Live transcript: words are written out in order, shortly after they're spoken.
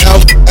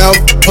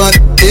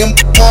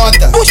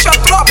Puxa a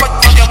tropa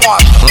de fazer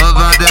moto.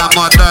 O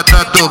Motta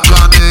tá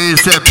tocando e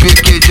isso é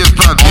pique de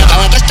favela.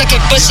 Ela gosta que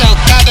puxa o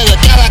cabelo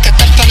dela, que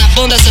tapa na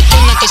bunda,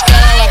 socando na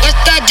costela. Ela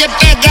gosta de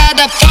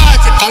pegada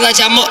forte. Fala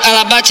de amor,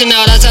 ela bate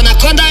neurosa,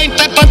 anaconda em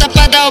pé, ponta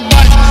pra dar o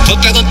bote. Vou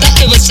perguntar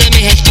e você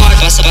me responde.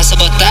 Posso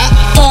botar?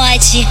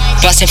 Pode.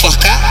 Posso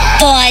enforcar?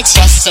 Pode.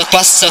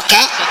 Posso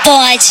socar?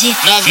 Pode.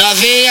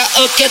 Novinha,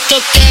 o que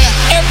tu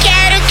quer? Eu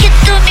quero que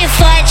tu me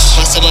fode.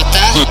 Posso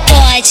botar?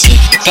 Pode.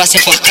 Posso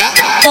enforcar?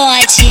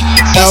 Pode.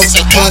 Posso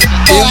socar?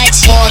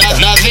 Pode.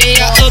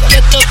 Novinha, o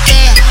que tu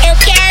quer? Eu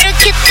quero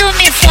que tu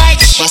me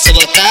fode. Posso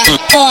botar?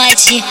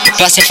 Pode.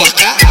 Posso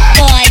enforcar?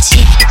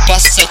 Pode.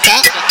 Posso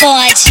socar?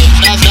 Pode.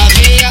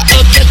 Novinha,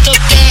 o que tu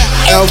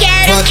quer? Eu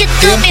quero que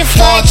tu me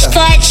fode.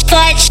 Fode,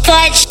 fode,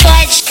 fode,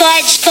 fode,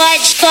 fode,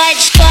 fode,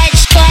 fode, fode,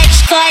 fode,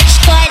 fode,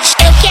 fode.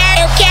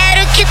 Eu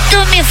quero que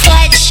tu me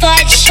fode.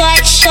 Fode,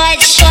 fode,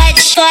 fode,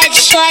 fode,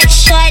 fode, fode,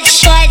 fode,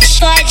 fode,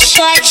 fode,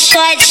 fode,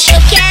 fode.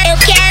 Eu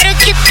quero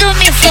que tu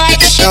me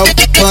fode. É o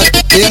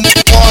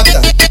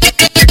Motta.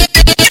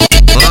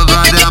 O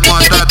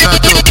Motta tá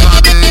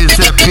tocando e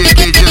isso é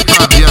pique de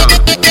favela.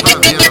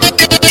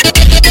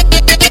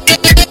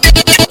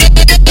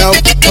 É o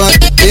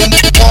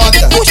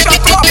Motta. Puxa a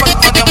tropa de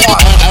fazer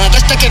moto. Ela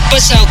gosta que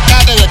puxa o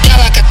cabelo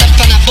dela, que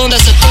tapa na bunda,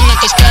 socando na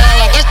costela.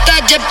 Ela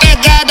gosta de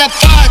pegada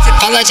forte.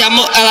 Fala de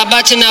amor, ela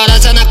bate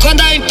neurosa,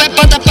 anaconda em pé,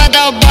 ponta pra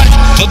dar o bote.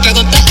 Vou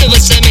perguntar e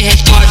você me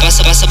responde.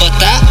 Posso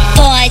botar?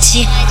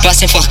 Pode.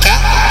 Posso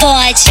enforcar?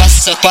 Pode.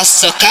 Posso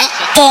socar?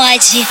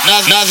 Pode.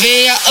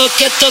 Novinha, o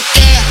que tu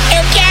quer?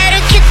 Eu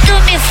quero que tu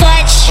me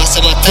fode.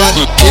 Posso botar?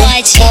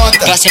 Pode.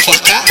 Posso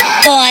enforcar?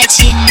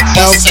 Pode.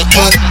 Posso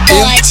socar?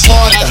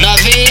 Pode.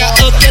 Novinha,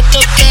 o que tu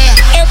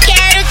quer? Eu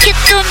quero que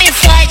tu me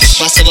fode.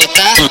 Posso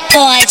botar?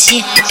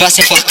 Pode.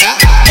 Posso enforcar?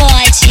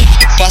 Pode.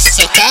 Posso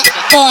socar?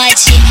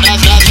 Pode.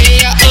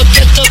 Novinha, o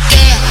que tu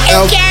quer?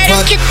 Eu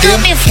quero que tu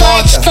me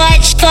fode.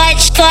 Fode,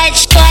 fode,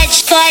 fode,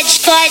 fode, fode,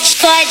 fode,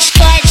 fode,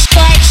 fode,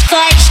 fode,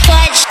 fode,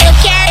 fode.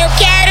 Eu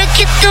quero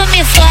que tu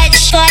me fode.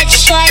 Fode,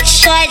 fode,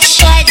 fode,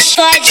 fode,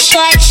 fode,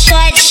 fode,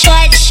 fode,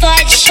 fode,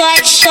 fode,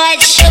 fode,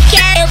 fode.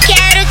 Eu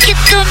quero que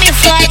tu me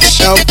fode.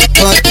 É o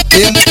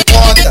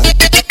Motta.